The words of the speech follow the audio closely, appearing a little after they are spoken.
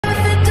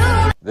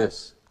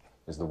This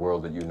is the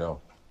world that you know.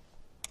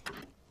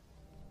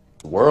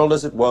 The world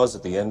as it was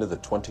at the end of the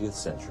 20th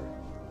century.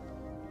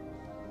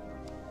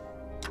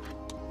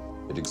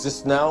 It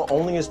exists now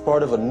only as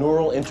part of a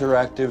neural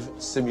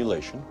interactive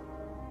simulation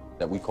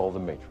that we call the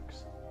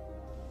Matrix.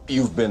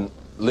 You've been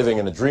living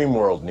in a dream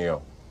world,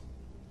 Neo.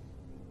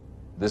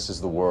 This is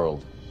the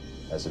world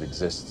as it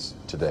exists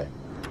today.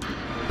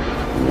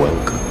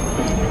 Welcome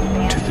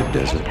to the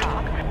desert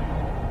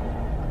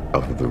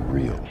of the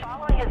real.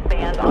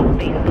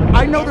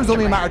 I know there's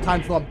only a matter of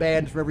time until I'm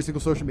banned from every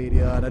single social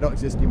media and I don't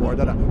exist anymore.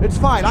 It's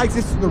fine. I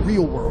exist in the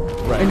real world.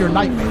 Right. In your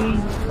nightmares.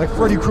 Like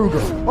Freddy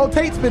Krueger. Oh,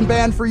 Tate's been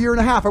banned for a year and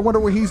a half. I wonder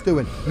what he's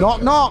doing.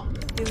 Knock, knock.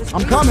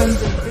 I'm coming.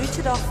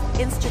 Booted off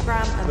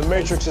Instagram and the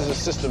Matrix is a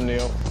system,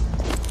 Neo.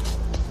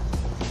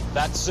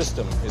 That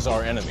system is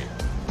our enemy.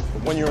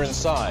 But when you're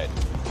inside,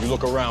 you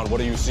look around, what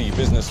do you see?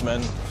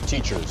 Businessmen,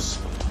 teachers,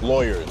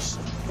 lawyers,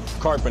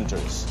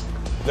 carpenters.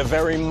 The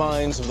very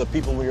minds of the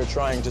people we are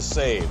trying to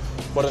save.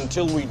 But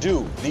until we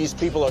do, these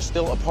people are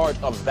still a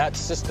part of that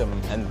system,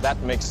 and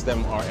that makes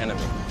them our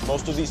enemy.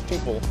 Most of these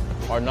people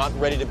are not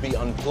ready to be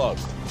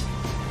unplugged.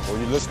 Were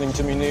you listening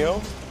to me,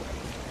 Neo?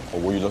 Or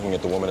were you looking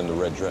at the woman in the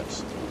red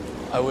dress?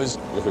 I was.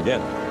 Look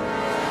again.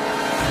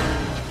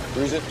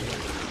 Freeze it.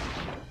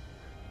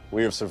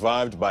 We have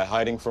survived by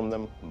hiding from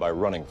them, by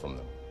running from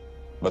them.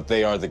 But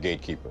they are the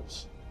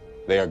gatekeepers.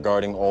 They are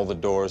guarding all the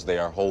doors, they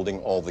are holding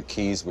all the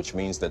keys, which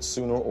means that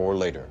sooner or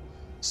later,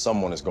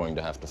 someone is going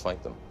to have to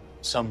fight them.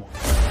 Someone.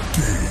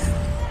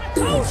 I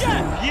told you!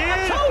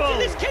 I told you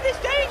this kid is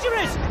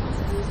dangerous!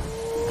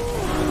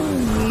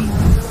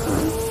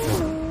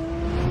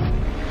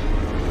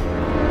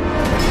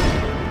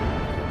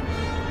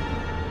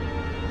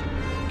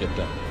 Get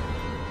down.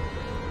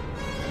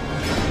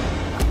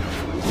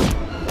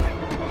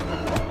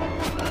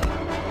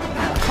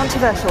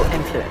 Controversial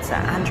influencer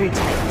Andrew Tate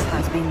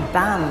has been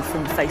banned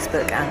from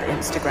Facebook and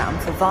Instagram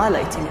for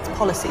violating its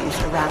policies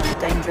around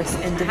dangerous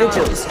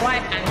individuals.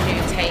 Describe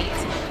Andrew Tate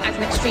as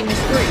an extremist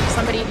group,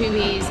 somebody who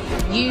is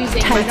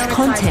using Tate's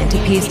content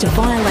appears to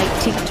violate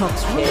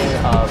TikTok's rules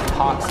of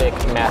toxic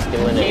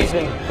masculinity. He's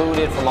been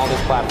booted from all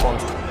these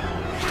platforms.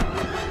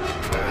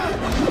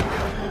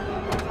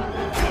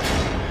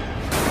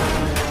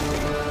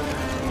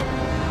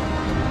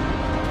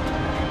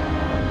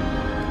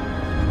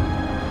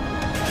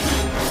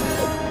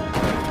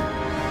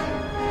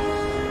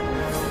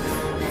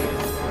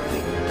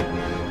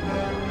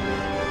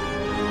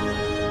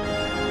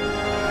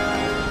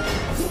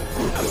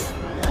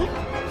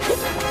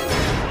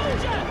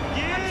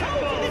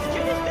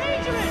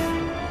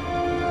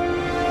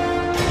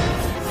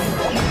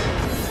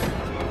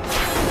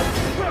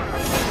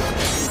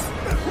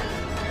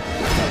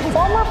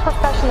 Former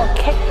professional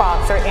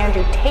kickboxer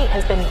Andrew Tate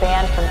has been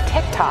banned from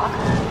TikTok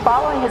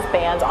following his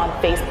bans on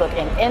Facebook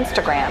and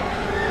Instagram.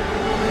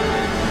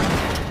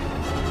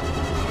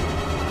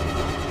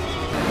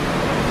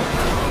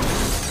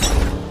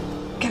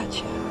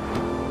 Gotcha.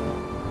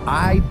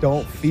 I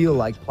don't feel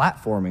like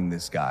platforming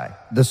this guy.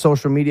 The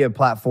social media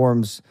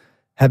platforms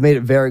have made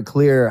it very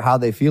clear how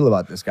they feel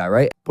about this guy,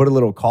 right? Put a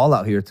little call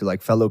out here to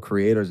like fellow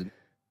creators.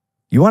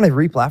 You want to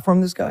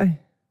re-platform this guy?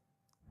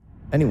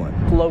 Anyone.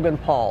 Logan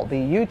Paul, the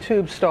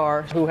YouTube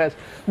star who has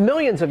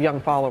millions of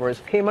young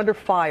followers, came under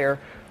fire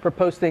for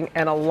posting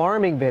an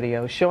alarming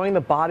video showing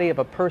the body of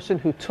a person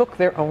who took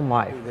their own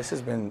life. This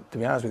has been, to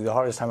be honest with you, the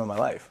hardest time of my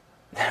life.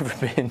 Never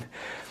been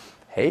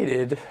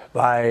hated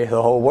by the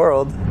whole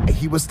world.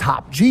 He was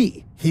top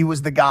G. He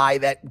was the guy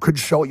that could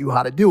show you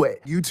how to do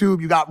it.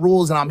 YouTube, you got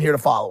rules and I'm here to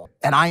follow them.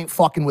 And I ain't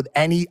fucking with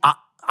any,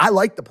 I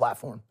like the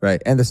platform.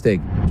 Right, and the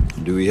steak.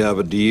 Do we have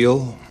a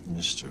deal,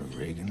 Mr.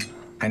 Reagan?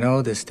 I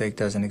know this steak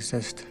doesn't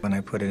exist when I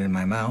put it in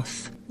my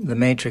mouth. The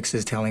Matrix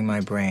is telling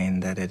my brain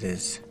that it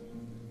is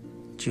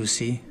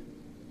juicy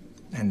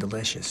and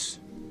delicious.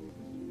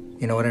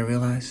 You know what I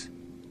realize?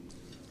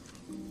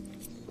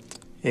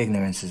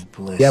 Ignorance is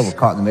bliss. Yeah, we're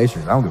caught in the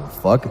Matrix. I don't give a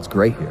fuck. It's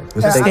great here.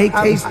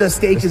 The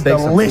steak is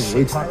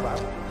delicious.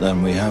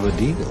 Then we have a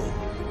deal.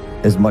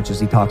 As much as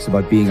he talks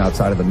about being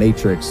outside of the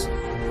Matrix,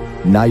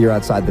 now you're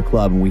outside the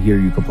club and we hear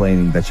you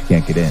complaining that you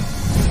can't get in.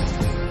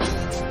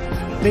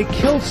 They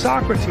killed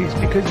Socrates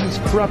because he's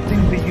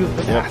corrupting the youth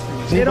of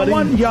Athens. They don't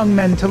want young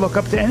men to look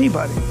up to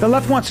anybody. The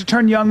left wants to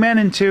turn young men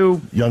into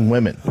young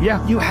women.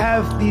 Yeah, you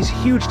have these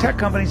huge tech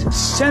companies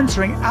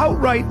censoring,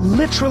 outright,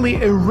 literally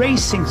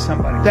erasing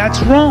somebody. That's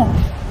wrong.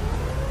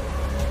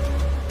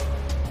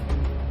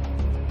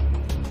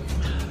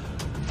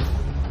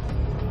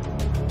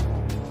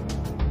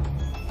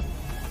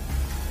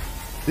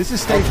 This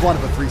is stage one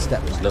of a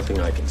three-step. There's nothing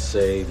I can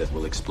say that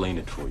will explain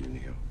it for you,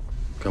 Neo.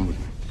 Come with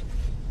me.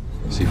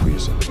 See for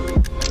yourself.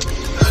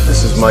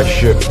 This is my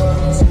ship.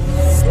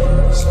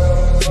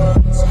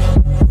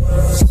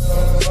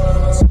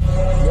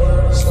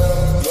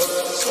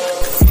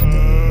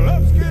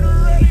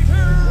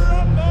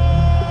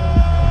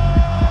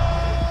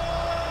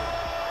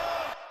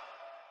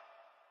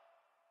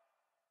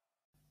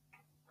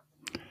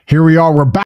 Here we are, we're back.